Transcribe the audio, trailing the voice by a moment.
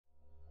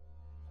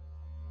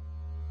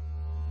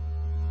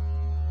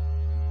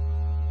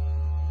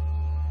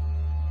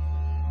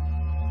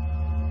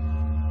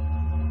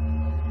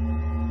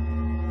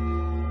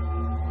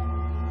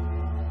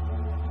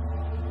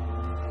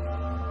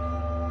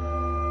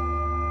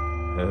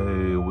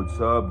Hey, what's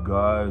up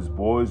guys,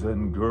 boys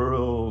and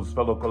girls,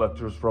 fellow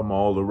collectors from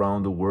all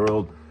around the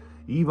world.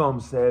 Ivan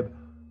Seb,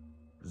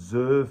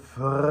 the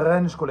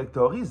French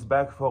collector, is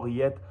back for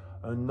yet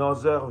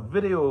another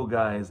video,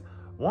 guys.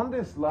 Want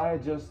this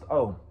slide just,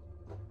 oh,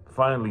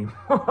 finally.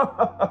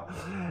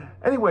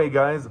 Anyway,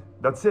 guys,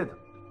 that's it.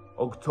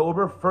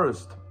 October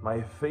 1st,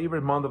 my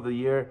favorite month of the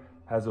year,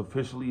 has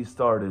officially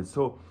started.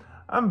 So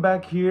I'm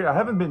back here. I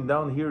haven't been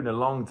down here in a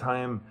long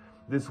time.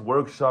 This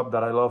workshop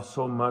that I love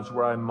so much,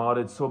 where I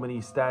modded so many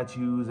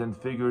statues and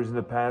figures in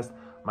the past,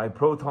 my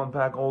Proton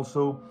pack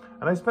also,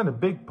 and I spent a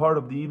big part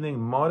of the evening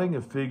modding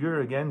a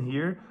figure again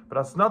here, but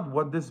that's not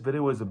what this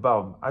video is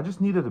about. I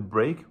just needed a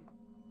break.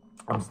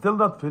 I'm still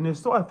not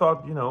finished, so I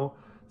thought, you know,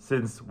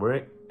 since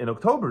we're in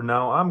October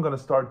now, I'm gonna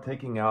start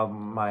taking out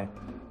my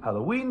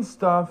Halloween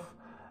stuff,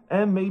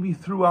 and maybe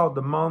throughout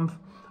the month,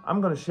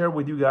 I'm gonna share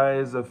with you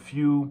guys a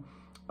few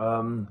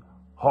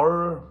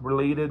horror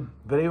related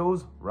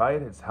videos,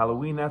 right? It's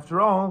Halloween after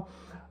all.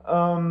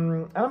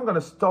 And I'm gonna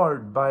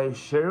start by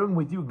sharing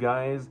with you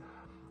guys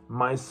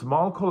my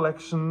small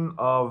collection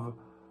of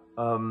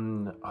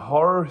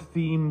horror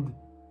themed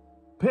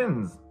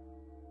pins.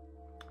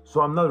 So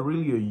I'm not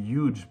really a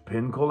huge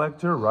pin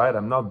collector, right?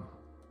 I'm not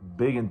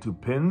big into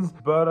pins,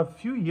 but a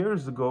few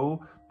years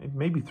ago,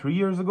 maybe 3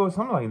 years ago,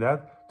 something like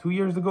that, 2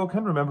 years ago,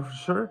 can't remember for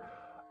sure,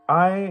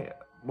 I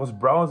was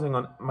browsing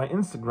on my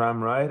Instagram,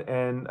 right,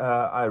 and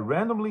I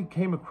randomly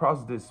came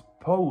across this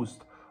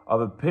post of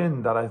a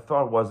pin that I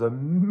thought was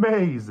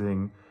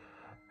amazing,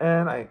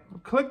 and I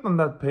clicked on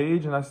that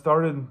page and I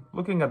started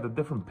looking at the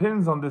different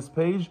pins on this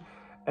page,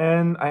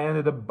 and I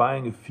ended up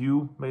buying a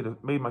few,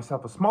 made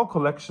myself a small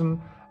collection,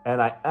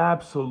 and I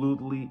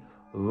absolutely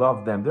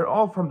love them. They're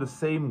all from the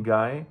same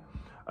guy,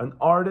 an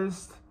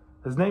artist.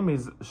 His name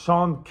is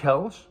Sean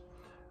Kelch,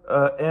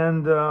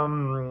 and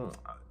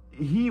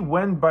he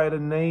went by the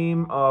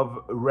name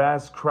of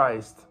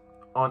RazChrist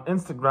on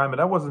Instagram, and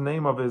that was the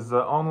name of his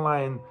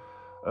online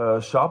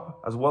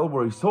shop as well,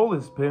 where he sold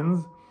his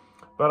pins.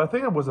 But I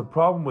think there was a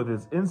problem with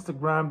his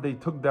Instagram. They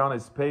took down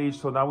his page,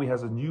 so now he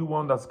has a new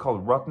one that's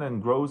called Rotten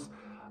and Gross.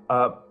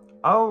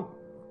 I'll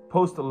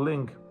post a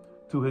link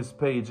to his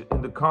page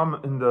in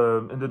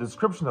the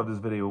description of this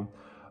video.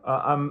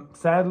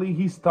 Sadly,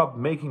 he stopped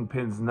making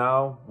pins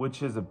now,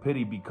 which is a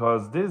pity,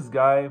 because this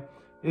guy,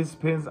 his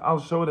pins, I'll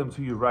show them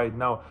to you right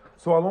now.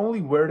 So I'll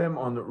only wear them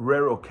on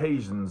rare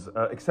occasions,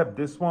 except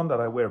this one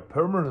that I wear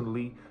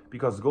permanently,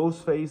 because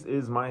Ghostface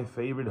is my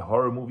favorite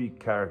horror movie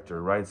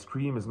character, right?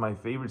 Scream is my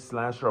favorite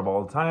slasher of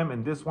all time,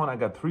 and this one, I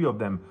got 3 of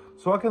them.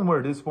 So I can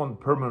wear this one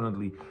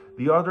permanently.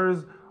 The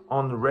others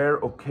on rare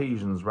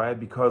occasions, right?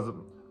 Because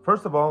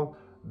first of all,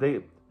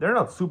 they're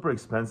not super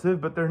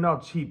expensive, but they're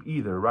not cheap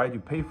either, right?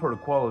 You pay for the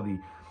quality.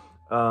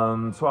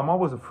 So I'm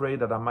always afraid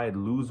that I might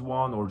lose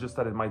one, or just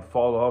that it might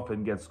fall off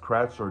and get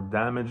scratched or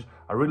damaged.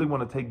 I really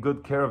want to take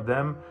good care of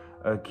them,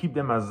 keep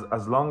them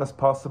as long as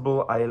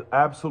possible. I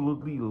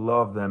absolutely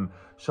love them.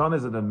 Sean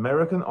is an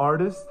American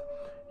artist.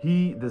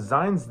 He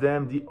designs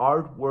them. The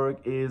artwork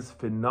is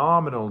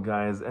phenomenal,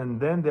 guys. And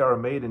then they are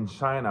made in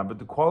China, but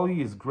the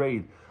quality is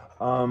great.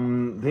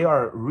 They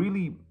are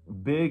really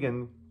big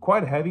and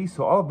quite heavy,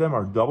 so all of them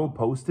are double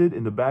posted.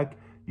 In the back,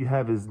 you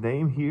have his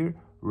name here,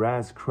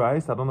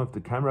 RazChrist. I don't know if the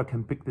camera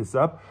can pick this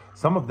up.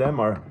 Some of them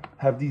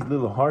have these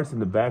little hearts in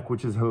the back,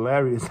 which is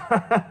hilarious.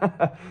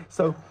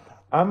 So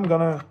I'm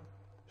gonna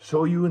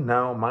show you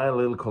now my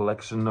little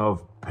collection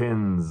of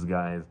pins,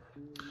 guys.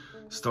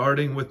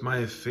 Starting with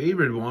my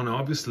favorite one,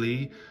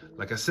 obviously,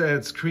 like I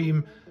said,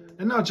 Scream,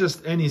 and not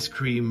just any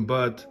Scream,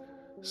 but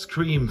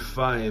Scream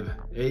 5,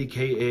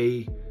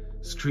 aka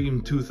Scream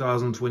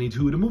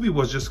 2022. The movie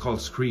was just called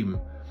Scream,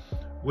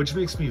 which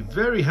makes me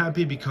very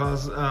happy,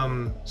 because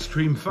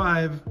Scream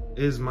 5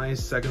 is my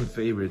second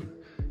favorite.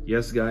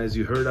 Yes, guys,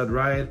 you heard that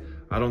right.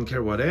 I don't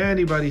care what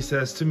anybody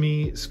says to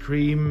me.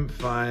 Scream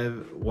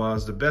 5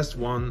 was the best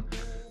one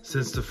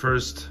since the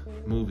first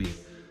movie.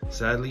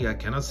 Sadly, I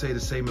cannot say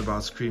the same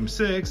about Scream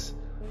 6.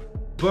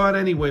 But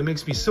anyway, it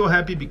makes me so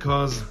happy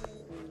because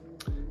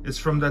it's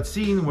from that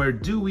scene where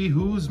Dewey,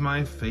 who's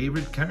my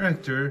favorite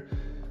character,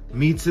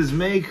 meets his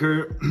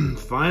maker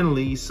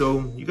finally.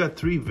 So you got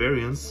 3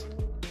 variants.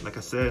 Like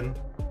I said,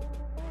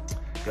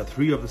 got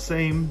 3 of the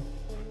same.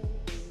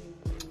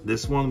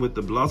 This one with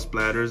the blood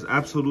splatters,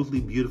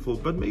 absolutely beautiful,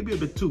 but maybe a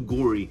bit too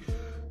gory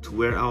to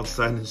wear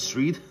outside in the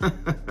street.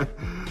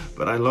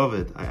 But I love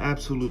it. I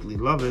absolutely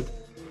love it.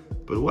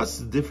 But what's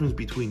the difference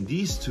between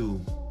these 2?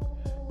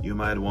 You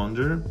might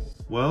wonder.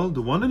 Well,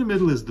 the one in the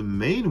middle is the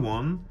main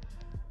one.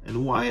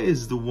 And why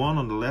is the one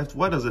on the left,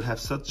 why does it have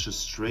such a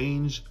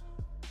strange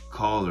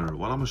color?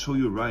 Well, I'm gonna show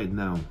you right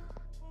now.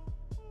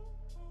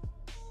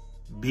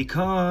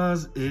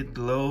 Because it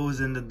glows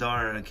in the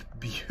dark.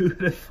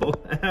 Beautiful,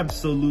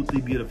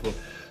 absolutely beautiful.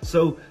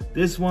 So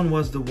this one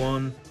was the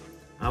one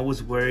I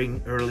was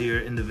wearing earlier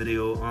in the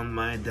video on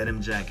my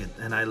denim jacket,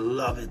 and I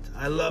love it.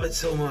 I love it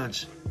so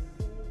much.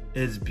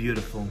 It's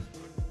beautiful.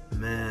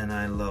 Man,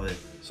 I love it.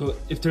 So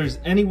if there's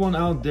anyone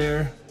out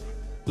there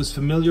who's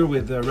familiar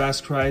with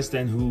RazChrist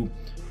and who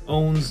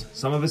owns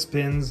some of his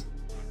pins,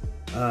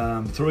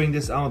 Throwing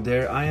this out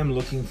there, I am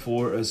looking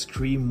for a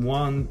Scream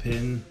 1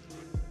 pin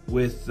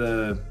with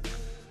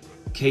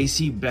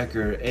Casey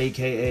Becker,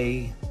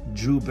 aka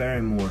Drew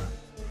Barrymore.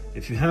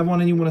 If you have one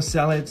and you want to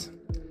sell it,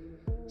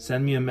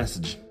 send me a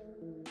message.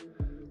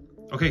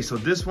 Okay, so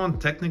this one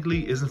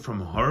technically isn't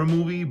from a horror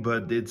movie,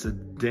 but it's a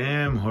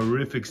damn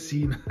horrific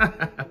scene.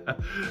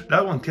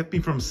 That one kept me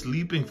from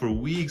sleeping for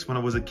weeks when I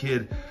was a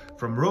kid.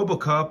 From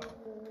Robocop,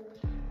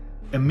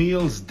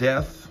 Emil's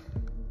death.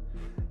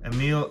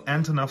 Emil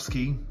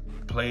Antonovsky,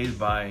 played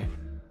by,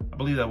 I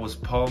believe that was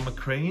Paul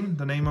McCrane,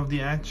 the name of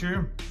the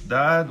actor.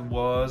 That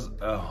was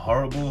a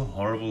horrible,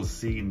 horrible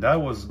scene.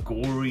 That was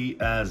gory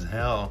as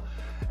hell.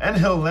 And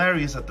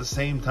hilarious at the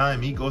same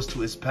time. He goes to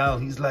his pal,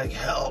 he's like,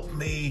 help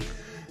me.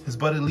 His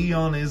buddy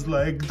Leon is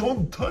like,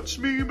 don't touch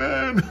me,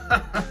 man.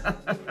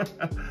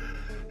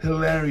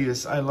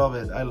 Hilarious. I love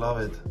it. I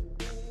love it.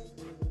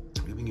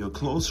 Giving you a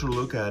closer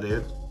look at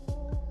it.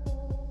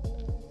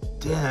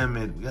 Damn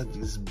it. We got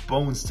these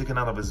bones sticking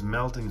out of his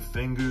melting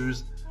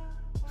fingers.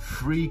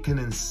 Freaking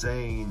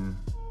insane.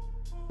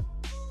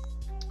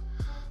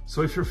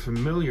 So if you're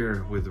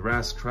familiar with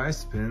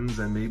RazChrist pins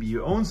and maybe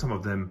you own some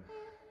of them,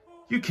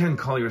 you can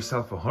call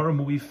yourself a horror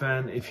movie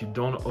fan if you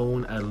don't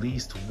own at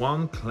least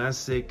one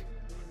classic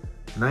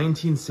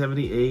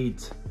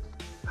 1978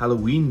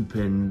 Halloween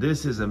pin.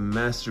 This is a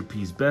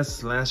masterpiece, best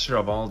slasher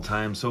of all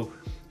time. So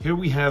here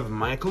we have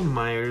Michael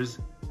Myers,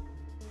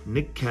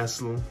 Nick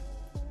Castle.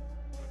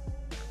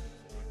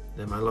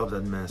 Damn, I love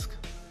that mask.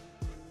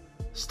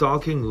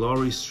 Stalking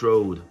Laurie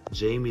Strode,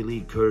 Jamie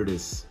Lee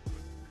Curtis.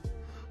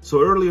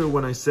 So earlier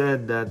when I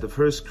said that the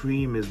first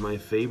Scream is my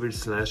favorite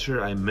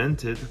slasher, I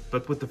meant it.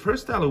 But with the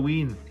first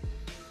Halloween,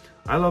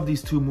 I love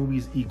these two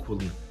movies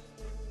equally.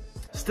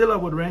 Still, I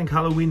would rank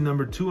Halloween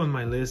number 2 on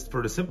my list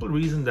for the simple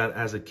reason that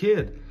as a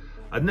kid,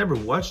 I'd never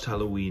watched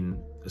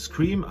Halloween.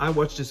 Scream, I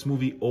watched this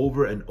movie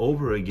over and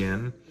over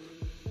again.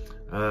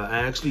 I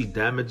actually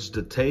damaged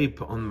the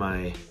tape on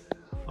my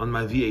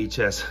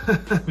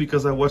VHS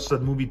because I watched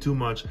that movie too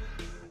much.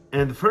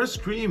 And the first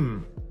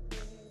Scream,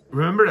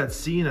 remember that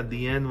scene at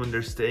the end when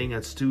they're staying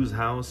at Stu's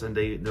house and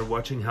they're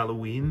watching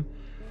Halloween?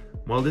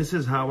 Well, this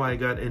is how I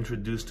got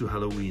introduced to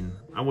Halloween.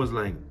 I was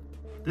like,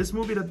 this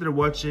movie that they're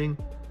watching,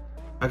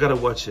 I gotta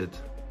watch it.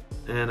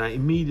 And I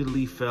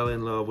immediately fell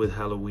in love with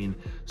Halloween.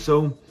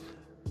 So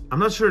I'm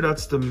not sure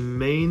that's the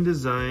main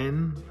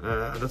design.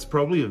 That's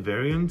probably a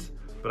variant,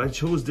 but I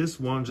chose this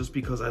one just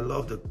because I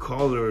love the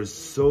colors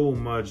so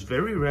much.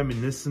 Very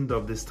reminiscent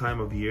of this time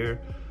of year.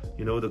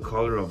 You know, the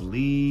color of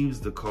leaves,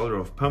 the color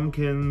of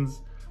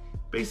pumpkins,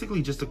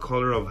 basically just the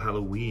color of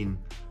Halloween.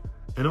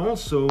 And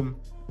also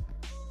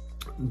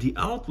the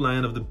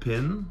outline of the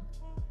pin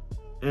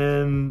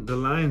and the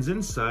lines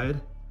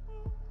inside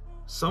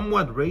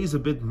somewhat raise a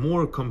bit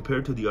more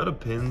compared to the other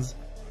pins,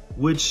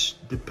 which,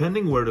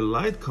 depending where the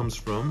light comes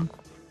from,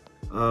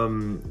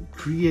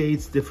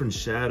 creates different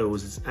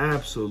shadows. It's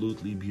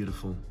absolutely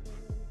beautiful.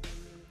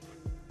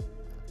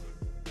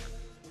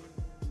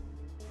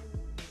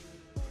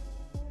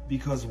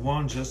 Because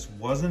one just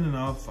wasn't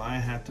enough, I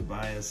had to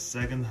buy a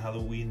second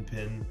Halloween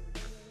pin.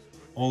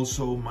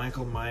 Also,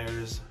 Michael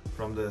Myers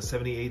from the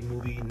 '78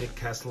 movie, Nick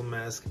Castle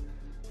mask.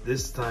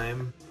 This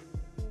time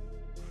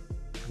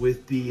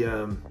with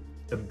the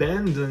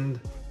abandoned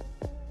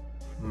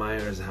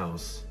Myers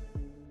house.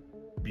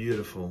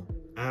 Beautiful,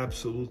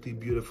 absolutely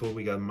beautiful.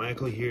 We got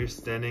Michael here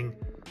standing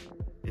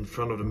in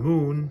front of the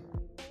moon.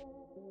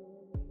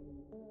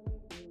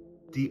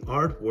 The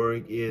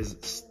artwork is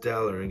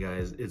stellar,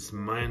 guys. It's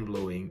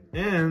mind-blowing.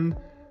 And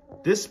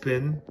this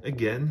pin,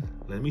 again,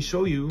 let me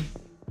show you.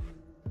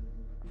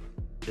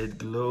 It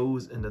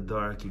glows in the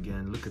dark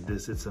again. Look at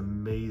this, it's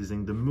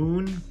amazing. The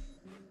moon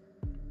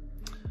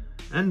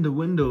and the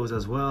windows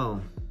as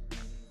well.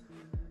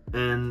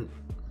 And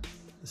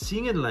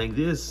seeing it like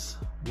this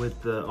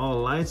with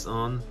all lights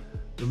on,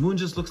 the moon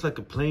just looks like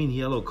a plain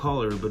yellow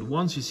color, but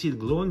once you see it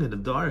glowing in the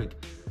dark,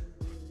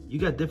 you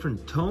got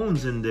different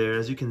tones in there.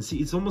 As you can see,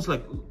 it's almost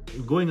like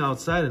going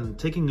outside and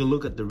taking a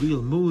look at the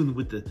real moon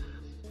with the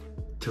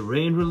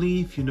terrain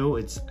relief. You know,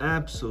 it's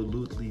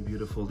absolutely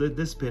beautiful.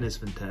 This pin is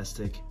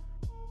fantastic.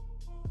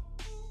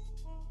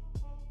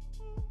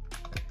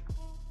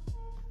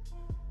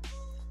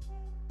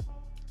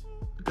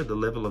 Look at the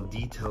level of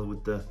detail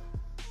with the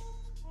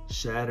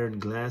shattered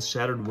glass,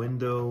 shattered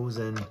windows,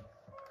 and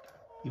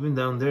even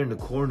down there in the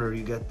corner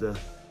you got the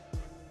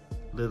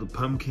little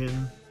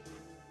pumpkin.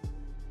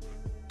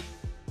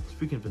 It's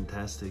freaking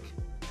fantastic.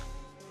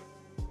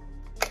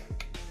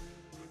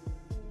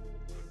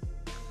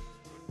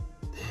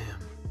 Damn.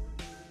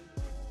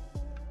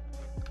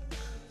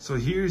 So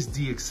here's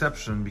the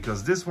exception,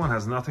 because this one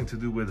has nothing to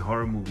do with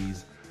horror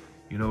movies.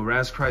 You know,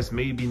 RazChrist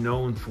may be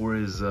known for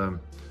his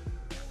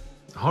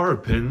horror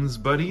pins,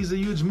 but he's a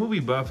huge movie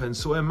buff, and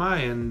so am I.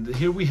 And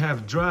here we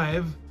have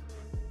Drive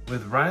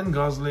with Ryan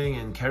Gosling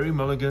and Carey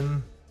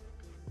Mulligan,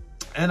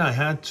 and I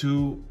had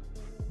to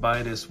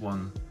buy this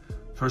one.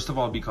 First of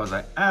all, because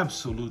I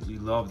absolutely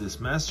love this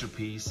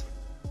masterpiece,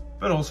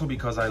 but also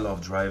because I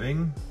love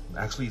driving.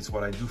 Actually, it's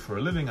what I do for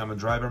a living. I'm a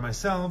driver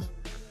myself.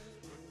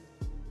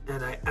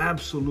 And I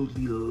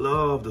absolutely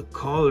love the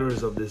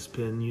colors of this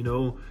pin, you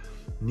know,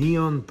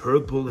 neon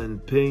purple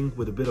and pink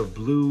with a bit of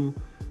blue,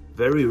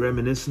 very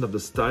reminiscent of the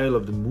style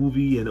of the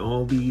movie and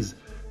all these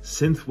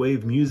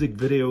synthwave music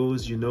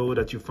videos, you know,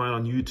 that you find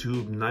on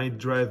YouTube, night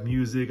drive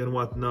music and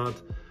whatnot.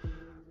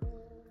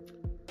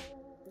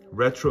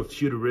 Retro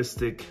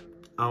futuristic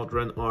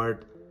outrun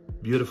art,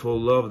 beautiful,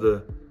 love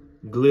the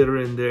glitter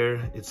in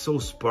there. It's so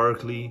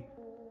sparkly.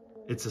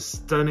 It's a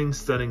stunning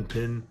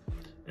pin,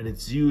 and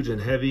it's huge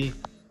and heavy.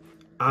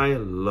 I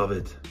love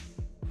it.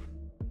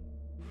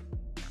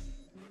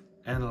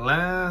 And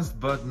last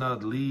but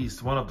not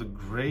least, one of the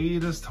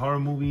greatest horror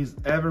movies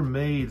ever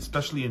made,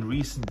 especially in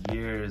recent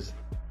years,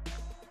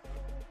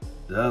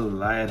 The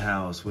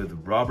Lighthouse with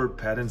Robert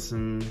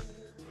Pattinson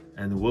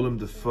and Willem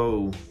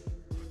Dafoe.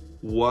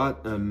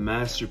 What a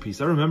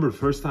masterpiece. I remember the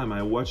first time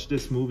I watched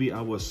this movie,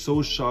 I was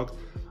so shocked.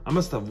 I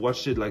must have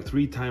watched it like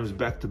 3 times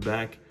back to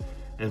back,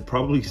 and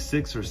probably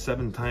 6 or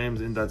 7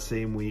 times in that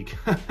same week.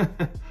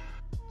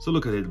 So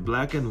look at it,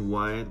 black and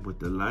white with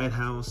the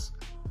lighthouse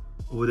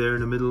over there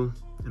in the middle,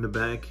 in the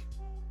back.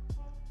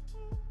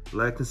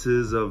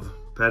 Likenesses of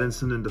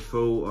Pattinson and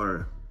Dafoe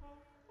are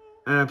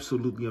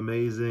absolutely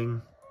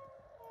amazing.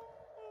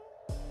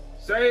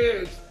 Say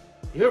it,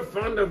 you're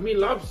fond of me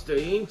lobster,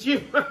 ain't you?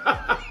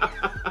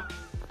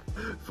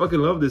 Fucking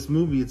love this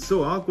movie. It's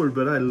so awkward,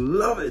 but I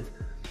love it.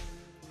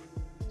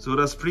 So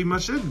that's pretty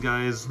much it,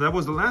 guys. That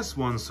was the last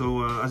one.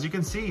 So as you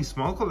can see,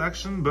 small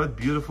collection, but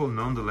beautiful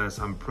nonetheless.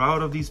 I'm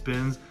proud of these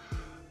pins,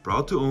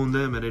 proud to own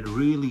them, and it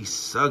really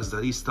sucks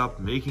that he stopped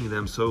making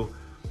them. So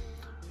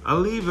I'll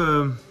leave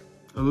a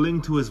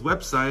link to his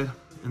website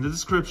in the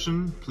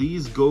description.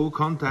 Please go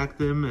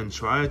contact him and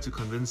try to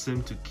convince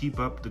him to keep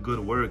up the good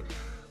work.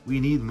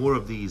 We need more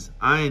of these.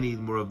 I need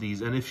more of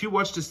these. And if you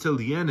watch this till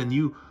the end and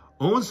you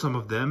own some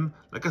of them,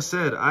 like I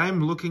said,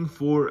 I'm looking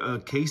for a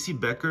Casey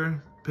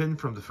Becker pin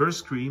from the first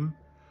Scream,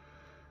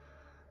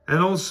 and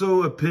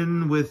also a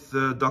pin with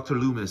Dr.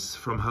 Loomis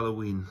from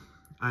Halloween.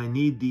 I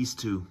need these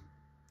 2,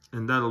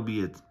 and that'll be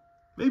it.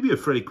 Maybe a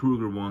Freddy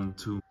Krueger one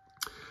too.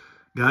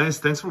 Guys,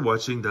 thanks for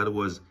watching. That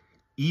was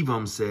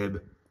Yvam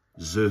Seb,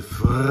 the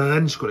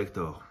French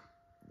Collector,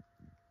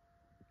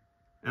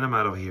 and I'm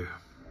out of here.